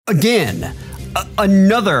again,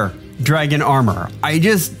 another dragon armor.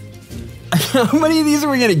 How many of these are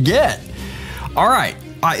we gonna get? All right,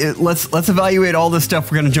 let's evaluate all this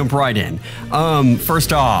stuff. We're gonna jump right in.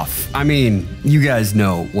 First off, I mean, you guys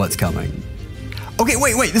know what's coming. Okay,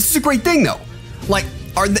 wait, this is a great thing though. Like,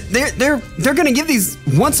 they're gonna give these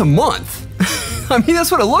once a month. I mean,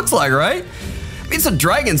 that's what it looks like, right? I mean, it's a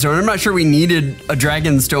Dragonstone. I'm not sure we needed a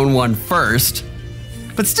Dragonstone one first,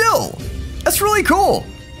 but still, that's really cool.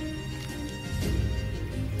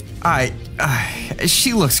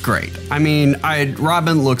 She looks great. I mean,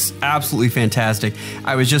 Robin looks absolutely fantastic.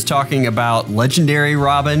 I was just talking about Legendary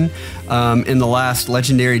Robin in the last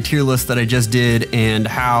Legendary tier list that I just did, and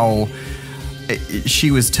how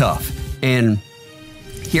she was tough. And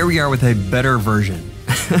here we are with a better version.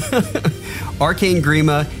 Arcane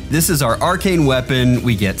Grima, this is our arcane weapon.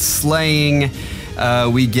 We get Slaying,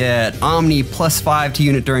 we get Omni +5 to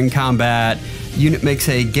unit during combat. Unit makes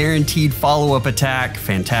a guaranteed follow-up attack,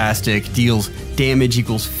 fantastic. Deals damage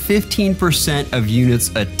equals 15% of unit's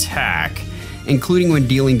attack, including when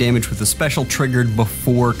dealing damage with a special triggered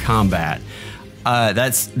before combat.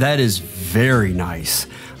 That is very nice.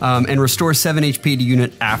 And restores 7 HP to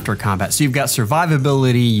unit after combat. So you've got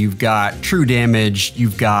survivability, you've got true damage,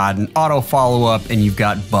 you've got an auto follow-up, and you've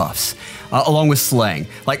got buffs, along with slaying.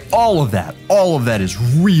 Like all of that is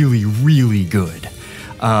really, really good.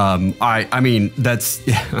 I mean, that's,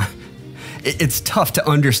 it's tough to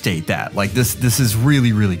understate that. Like this is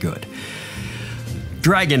really, really good.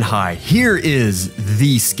 Dragon High, here is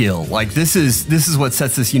the skill. Like this is what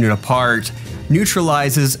sets this unit apart.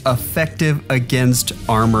 Neutralizes effective against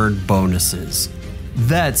armored bonuses.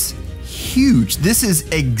 That's huge. This is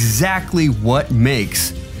exactly what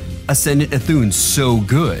makes Ascendant Eir so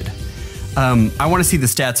good. I want to see the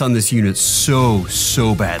stats on this unit so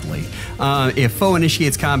badly. If foe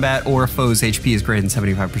initiates combat or foe's HP is greater than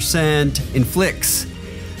 75%, inflicts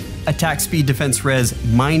attack speed defense res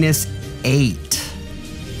 -8.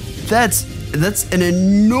 That's an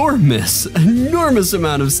enormous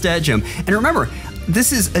amount of stat jump. And remember,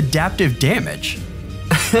 this is adaptive damage.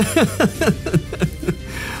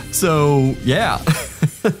 So yeah.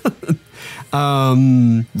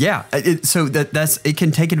 Yeah, it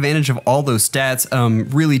can take advantage of all those stats,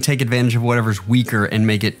 really take advantage of whatever's weaker and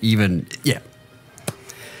make it even, yeah.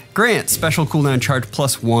 Grant, special cooldown charge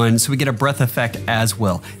 +1, so we get a breath effect as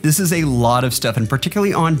well. This is a lot of stuff, and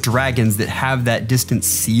particularly on dragons that have that distant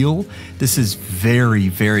seal, this is very,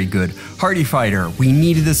 very good. Hardy Fighter, we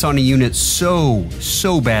needed this on a unit so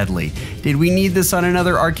badly. Did we need this on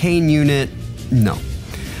another arcane unit? No.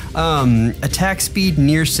 Attack speed,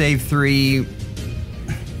 near save 3.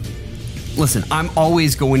 Listen, I'm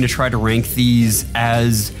always going to try to rank these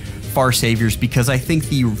as Far Saviors because I think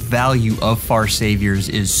the value of Far Saviors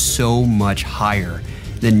is so much higher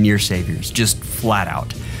than Near Saviors, just flat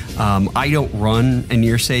out. I don't run a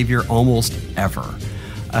Near Savior almost ever.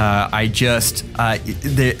 This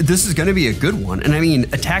is going to be a good one. And I mean,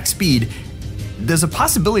 attack speed, there's a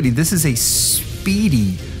possibility this is a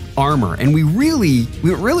speedy armor, and we really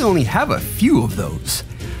only have a few of those.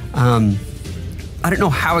 I don't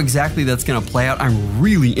know how exactly that's going to play out. I'm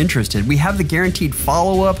really interested. We have the guaranteed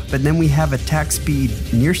follow-up, but then we have attack speed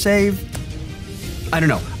near save. I don't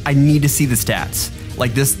know. I need to see the stats.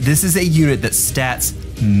 Like this is a unit that stats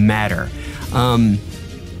matter.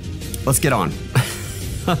 Let's get on.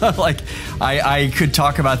 Like I could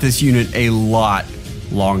talk about this unit a lot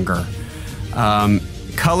longer.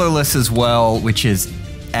 Colorless as well, which is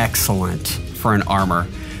excellent for an armor.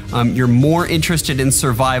 You're more interested in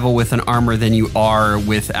survival with an armor than you are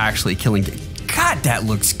with actually killing. God, that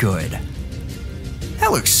looks good.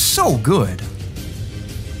 That looks so good.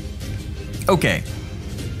 Okay.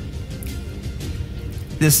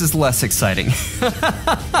 This is less exciting.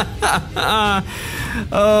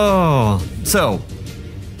 Oh, so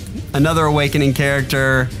another awakening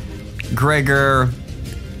character, Gregor.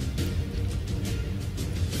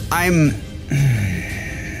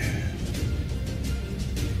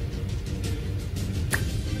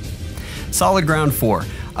 Solid ground 4.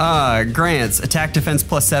 Grants attack defense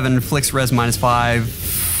 +7, inflicts res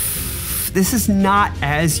 -5. This is not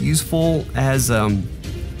as useful as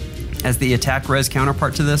the attack res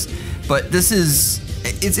counterpart to this, but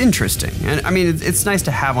it's interesting. And I mean, it's nice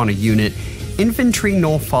to have on a unit. Infantry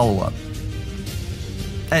null follow-up.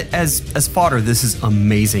 As fodder, this is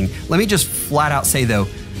amazing. Let me just flat out say though,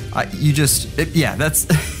 yeah, that's,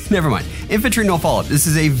 never mind. Infantry null follow-up, this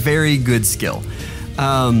is a very good skill.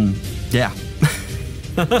 Yeah.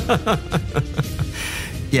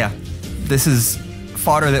 Yeah, this is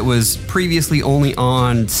fodder that was previously only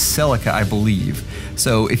on Celica, I believe.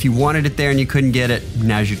 So if you wanted it there and you couldn't get it,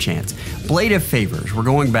 now's your chance. Blade of Favors. We're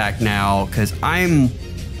going back now because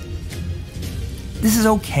this is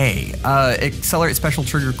okay. Accelerate special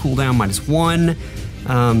trigger cooldown -1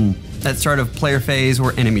 at start of player phase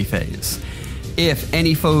or enemy phase. If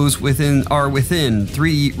any foes are within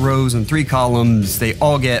 3 rows and 3 columns, they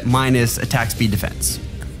all get minus attack speed defense.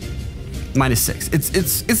 -6.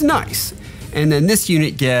 It's nice. And then this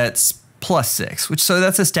unit gets +6, so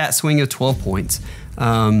that's a stat swing of 12 points.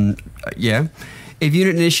 Yeah. If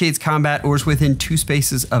unit initiates combat or is within 2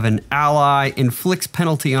 spaces of an ally, inflicts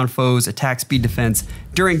penalty on foes, attack speed defense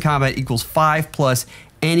during combat equals 5 plus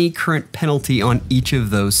any current penalty on each of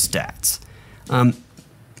those stats.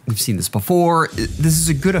 We've seen this before. This is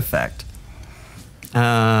a good effect.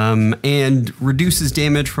 And reduces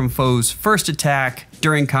damage from foes' first attack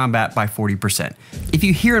during combat by 40%. If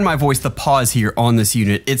you hear in my voice the pause here on this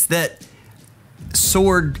unit, it's that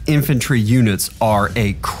sword infantry units are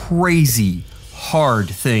a crazy hard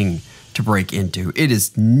thing to break into. It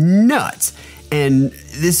is nuts. And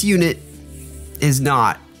this unit is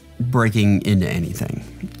not breaking into anything.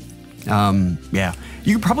 Yeah,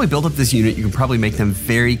 you can probably build up this unit. You can probably make them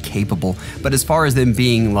very capable. But as far as them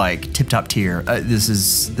being like tip-top tier, this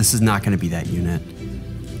is not going to be that unit.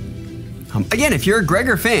 Again, if you're a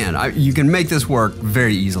Gregor fan, you can make this work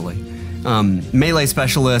very easily. Melee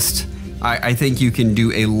specialist, I think you can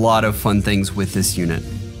do a lot of fun things with this unit.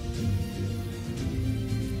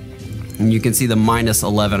 And you can see the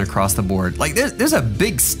 -11 across the board. Like there's a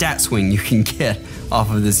big stat swing you can get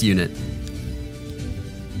off of this unit.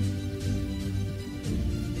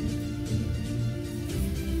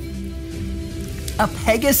 A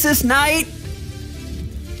Pegasus Knight?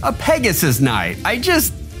 A Pegasus Knight.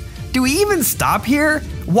 Do we even stop here?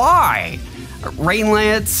 Why? Rain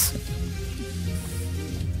Lance.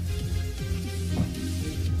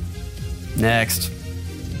 Next.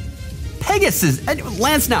 Pegasus,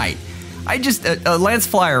 Lance Knight. Lance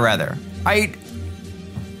Flyer rather.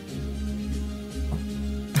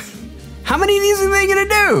 How many of these are they gonna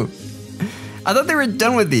do? I thought they were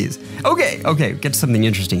done with these. Okay, get to something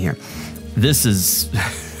interesting here. This is,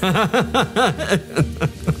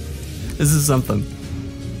 this is something.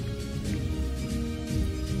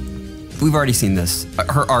 We've already seen this.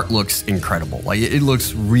 Her art looks incredible. Like it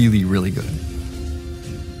looks really, really good.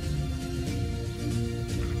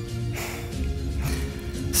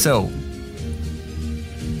 So,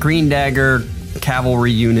 Green Dagger,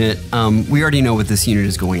 cavalry unit. We already know what this unit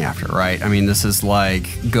is going after, right? I mean, this is like,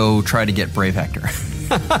 go try to get Brave Hector.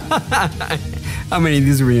 How many of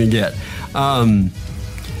these are we gonna get?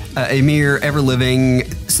 Emir, Ever Living.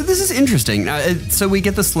 So this is interesting. So we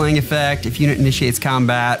get the slaying effect. If unit initiates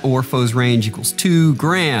combat or foe's range equals 2,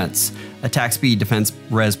 grants attack speed, defense,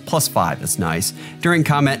 res +5. That's nice. During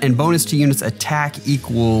combat and bonus to units attack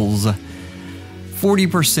equals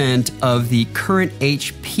 40% of the current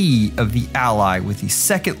HP of the ally with the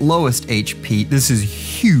second lowest HP. This is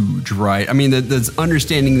huge, right? I mean, that's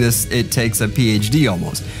understanding this, it takes a PhD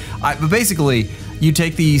almost. But basically, you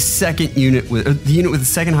take the second unit with the unit with the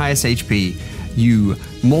second highest HP, you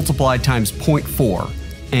multiply times 0.4,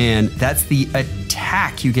 and that's the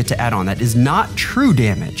attack you get to add on. That is not true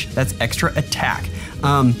damage. That's extra attack.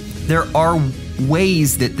 There are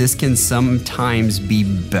ways that this can sometimes be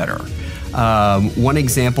better. One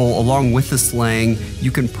example, along with the slaying,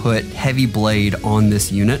 you can put Heavy Blade on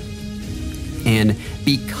this unit. And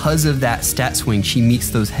because of that stat swing, she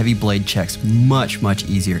meets those Heavy Blade checks much, much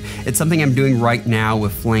easier. It's something I'm doing right now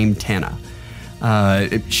with Flame Tana.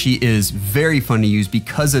 She is very fun to use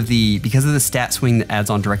because of the stat swing that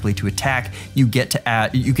adds on directly to attack. You get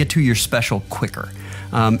to your special quicker.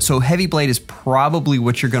 So Heavy Blade is probably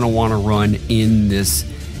what you're going to want to run in this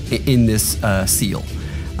seal.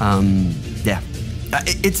 Yeah,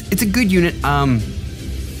 it's a good unit.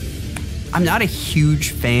 I'm not a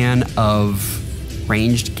huge fan of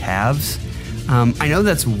ranged calves. I know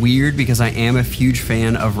that's weird because I am a huge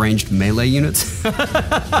fan of ranged melee units.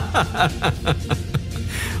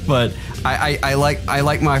 But I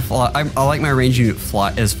like my ranged unit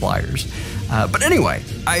as flyers. But anyway,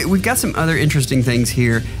 we've got some other interesting things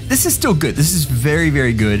here. This is still good. This is very,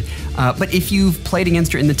 very good. But if you've played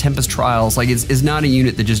against her in the Tempest Trials, like it's not a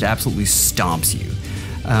unit that just absolutely stomps you.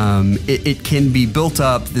 It can be built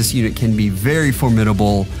up. This unit can be very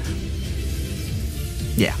formidable.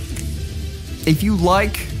 Yeah. If you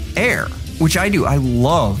like air, which I do, I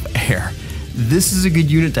love air, this is a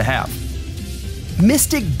good unit to have.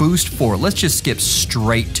 Mystic Boost 4. Let's just skip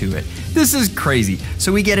straight to it. This is crazy.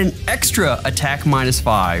 So we get an extra attack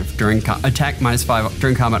 -5 during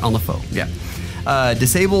combat on the foe. Yeah.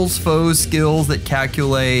 Disables foes' skills that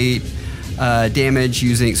calculate damage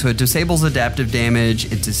using, so it disables adaptive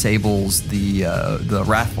damage, it disables the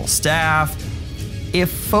Wrathful Staff. If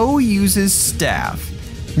foe uses staff,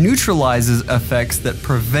 neutralizes effects that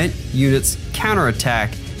prevent units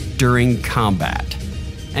counterattack during combat,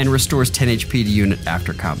 and restores 10 HP to unit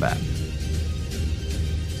after combat.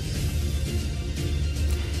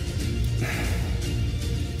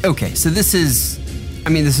 Okay, so this is, I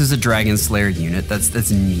mean, this is a Dragon Slayer unit.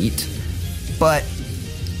 That's neat. But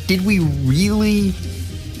did we really?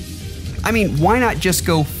 I mean, why not just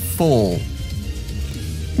go full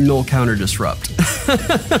null counter disrupt?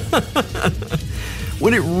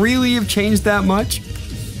 Would it really have changed that much?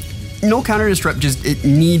 Null counter disrupt just, it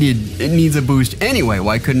needs a boost anyway.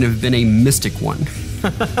 Why couldn't it have been a mystic one?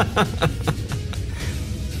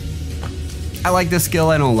 I like this skill,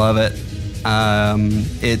 I don't love it.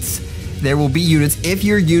 There will be units, if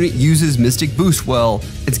your unit uses Mystic Boost well,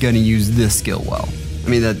 it's gonna use this skill well. I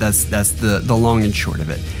mean, that's the long and short of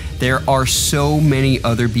it. There are so many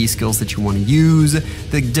other B skills that you want to use.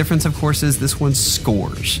 The difference, of course, is this one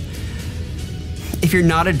scores. If you're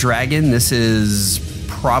not a dragon, this is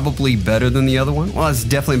probably better than the other one. Well, it's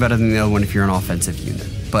definitely better than the other one if you're an offensive unit.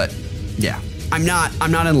 But yeah, I'm not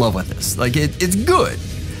in love with this. Like, it's good.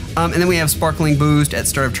 And then we have Sparkling Boost. At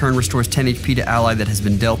start of turn, restores 10 HP to ally that has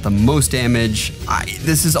been dealt the most damage.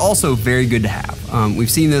 This is also very good to have.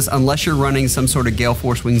 We've seen this unless you're running some sort of Gale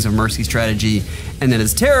Force Wings of Mercy strategy, and then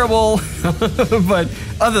it's terrible. But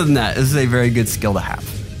other than that, this is a very good skill to have.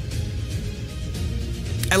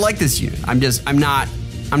 I like this unit. I'm not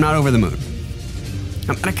over the moon.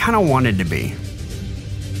 And I kind of wanted to be.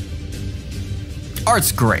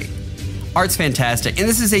 Art's great. Art's fantastic, and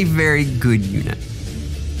this is a very good unit.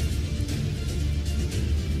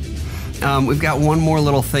 We've got one more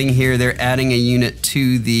little thing here. They're adding a unit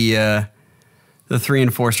to the 3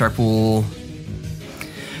 and 4 star pool.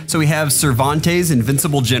 So we have Cervantes,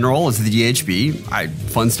 Invincible General as the DHB.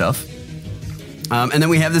 Fun stuff. And then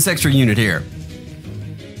we have this extra unit here.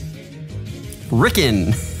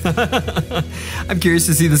 Rickon. I'm curious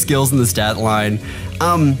to see the skills in the stat line.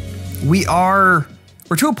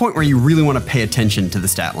 We're to a point where you really want to pay attention to the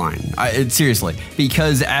stat line. Seriously,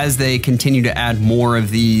 because as they continue to add more of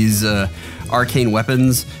these arcane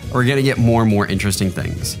weapons, we're gonna get more and more interesting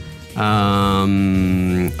things.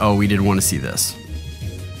 Oh, we did want to see this.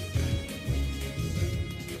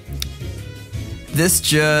 This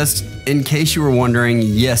just, in case you were wondering,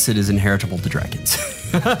 yes, it is inheritable to dragons.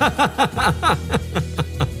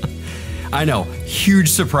 I know, huge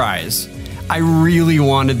surprise. I really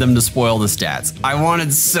wanted them to spoil the stats. I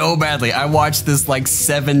wanted so badly. I watched this like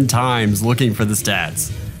 7 times looking for the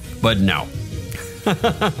stats, but no.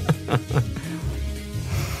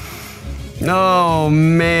 Oh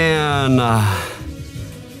man.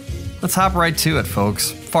 Let's hop right to it,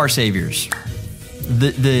 folks. Far Saviors.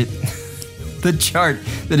 The chart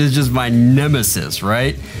that is just my nemesis,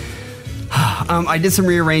 right? I did some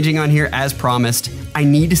rearranging on here as promised. I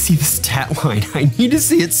need to see the stat line. I need to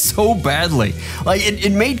see it so badly. Like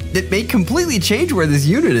it may completely change where this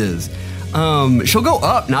unit is. She'll go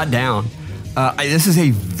up, not down. This is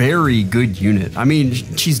a very good unit. I mean,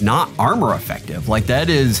 she's not armor effective. Like that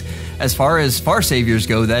is, as far as Far Saviors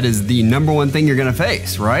go, that is the #1 thing you're gonna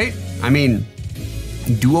face, right? I mean,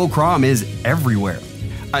 Duocrom is everywhere.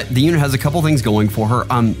 The unit has a couple things going for her.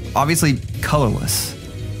 Obviously, colorless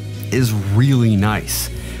is really nice.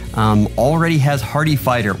 Already has Hardy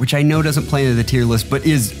Fighter, which I know doesn't play into the tier list, but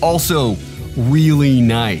is also really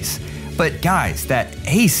nice. But guys, that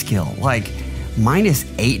A skill, like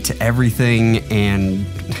 -8 to everything, and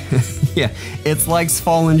yeah, it's like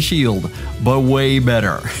Fallen Shield, but way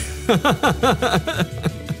better.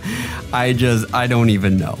 I don't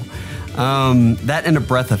even know. That and a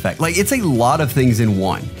breath effect. Like, it's a lot of things in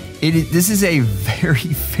one. This is a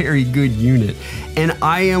very, very good unit. And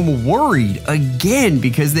I am worried again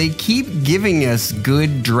because they keep giving us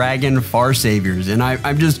good dragon Far Saviors. And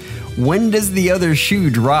I'm just, when does the other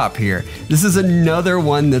shoe drop here? This is another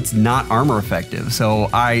one that's not armor effective. So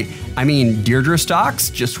I mean, Deirdre stocks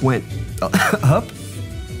just went up.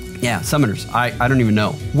 Yeah, summoners, I don't even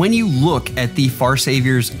know. When you look at the Far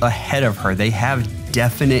Saviors ahead of her, they have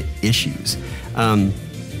definite issues.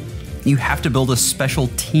 You have to build a special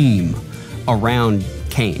team around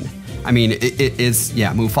Cain. I mean,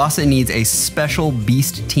 Mufasa needs a special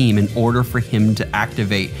beast team in order for him to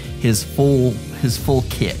activate his full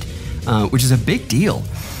kit, which is a big deal.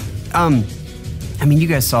 I mean, you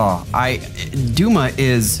guys saw, Duma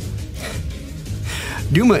is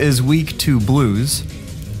weak to blues,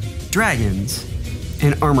 dragons,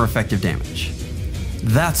 and armor effective damage.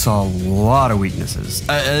 That's a lot of weaknesses.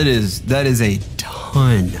 That is a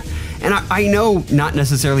ton. And I know not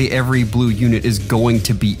necessarily every blue unit is going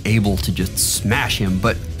to be able to just smash him,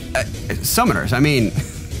 but summoners, I mean,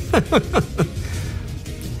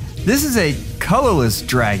 this is a colorless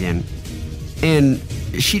dragon, and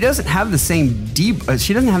she doesn't have the same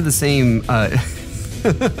she doesn't have the same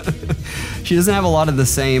she doesn't have a lot of the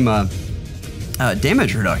same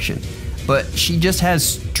damage reduction, but she just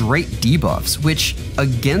has straight debuffs, which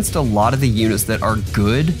against a lot of the units that are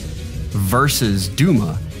good versus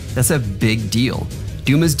Duma, that's a big deal.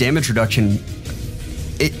 Duma's damage reduction,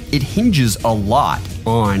 it hinges a lot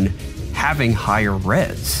on having higher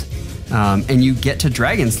res. And you get to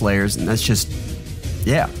Dragon Slayers, and that's just,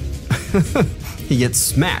 yeah. He gets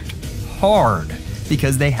smacked hard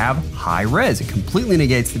because they have high res. It completely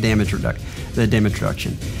negates the damage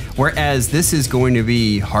reduction. Whereas this is going to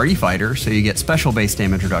be Hardy Fighter, so you get special base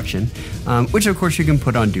damage reduction, which of course you can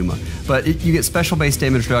put on Duma, but you get special base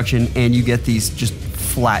damage reduction and you get these just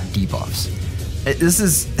flat debuffs. This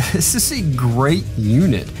is a great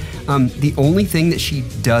unit. The only thing that she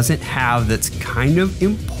doesn't have that's kind of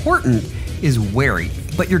important is Wary.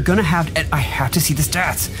 But you're gonna have to, and I have to see the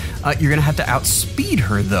stats. You're gonna have to outspeed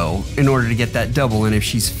her though in order to get that double. And if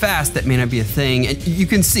she's fast, that may not be a thing. And you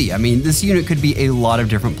can see, I mean, this unit could be a lot of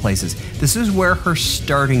different places. This is where her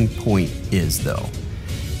starting point is though.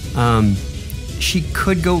 She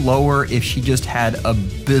could go lower if she just had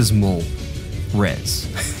abysmal res.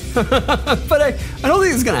 But I don't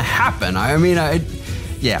think it's gonna happen. I mean,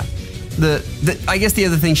 yeah. I guess the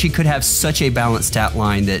other thing, she could have such a balanced stat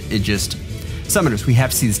line that it just, summoners, we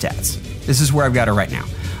have to see the stats. This is where I've got her right now.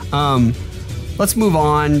 Let's move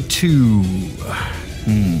on to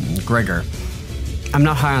Gregor. I'm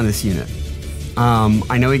not high on this unit.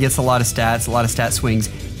 I know he gets a lot of stats, a lot of stat swings.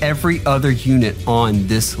 Every other unit on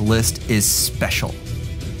this list is special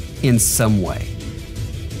in some way.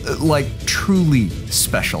 Like truly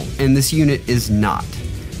special, and this unit is not.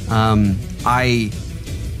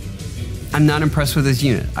 I'm not impressed with this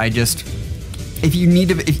unit. I just, if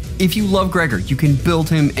you love Gregor, you can build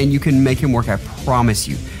him and you can make him work, I promise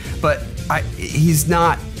you. But he's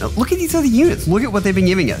not, look at these other units. Look at what they've been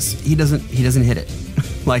giving us. He doesn't hit it.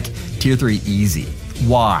 Like tier 3 easy.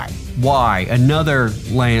 Why? Another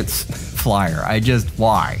Lance flyer.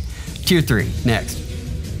 Why? Tier 3, next.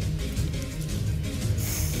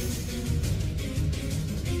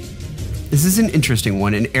 This is an interesting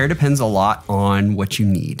one, and Eir depends a lot on what you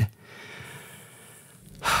need.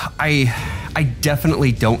 I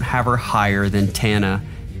definitely don't have her higher than Tana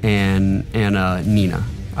and Nina.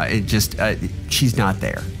 She's not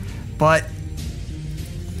there. But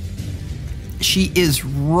she is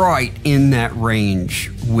right in that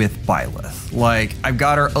range with Byleth. Like, I've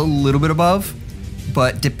got her a little bit above,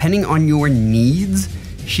 but depending on your needs,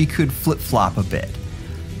 she could flip-flop a bit.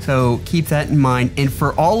 So keep that in mind. And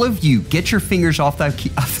for all of you, get your fingers off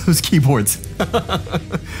those keyboards.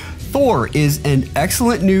 Thor is an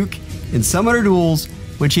excellent nuke in Summoner Duels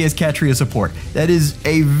when she has Katria support. That is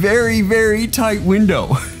a very, very tight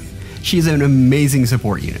window. She's an amazing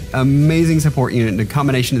support unit. Amazing support unit and a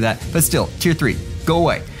combination of that. But still, tier 3, go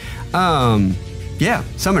away. Yeah,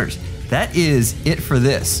 Summoners, that is it for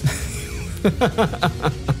this.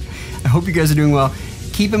 I hope you guys are doing well.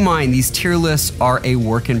 Keep in mind, these tier lists are a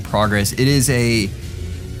work in progress. It is a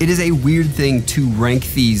weird thing to rank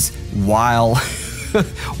these while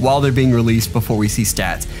they're being released before we see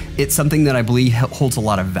stats. It's something that I believe holds a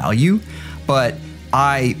lot of value, but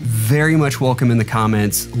I very much welcome in the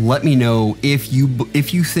comments. Let me know if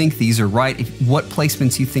you think these are right, what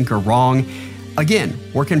placements you think are wrong. Again,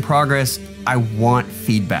 work in progress. I want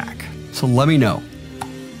feedback, so let me know.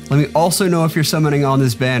 Let me also know if you're summoning on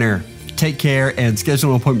this banner. Take care and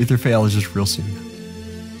schedule an appointment with your FEHology real soon.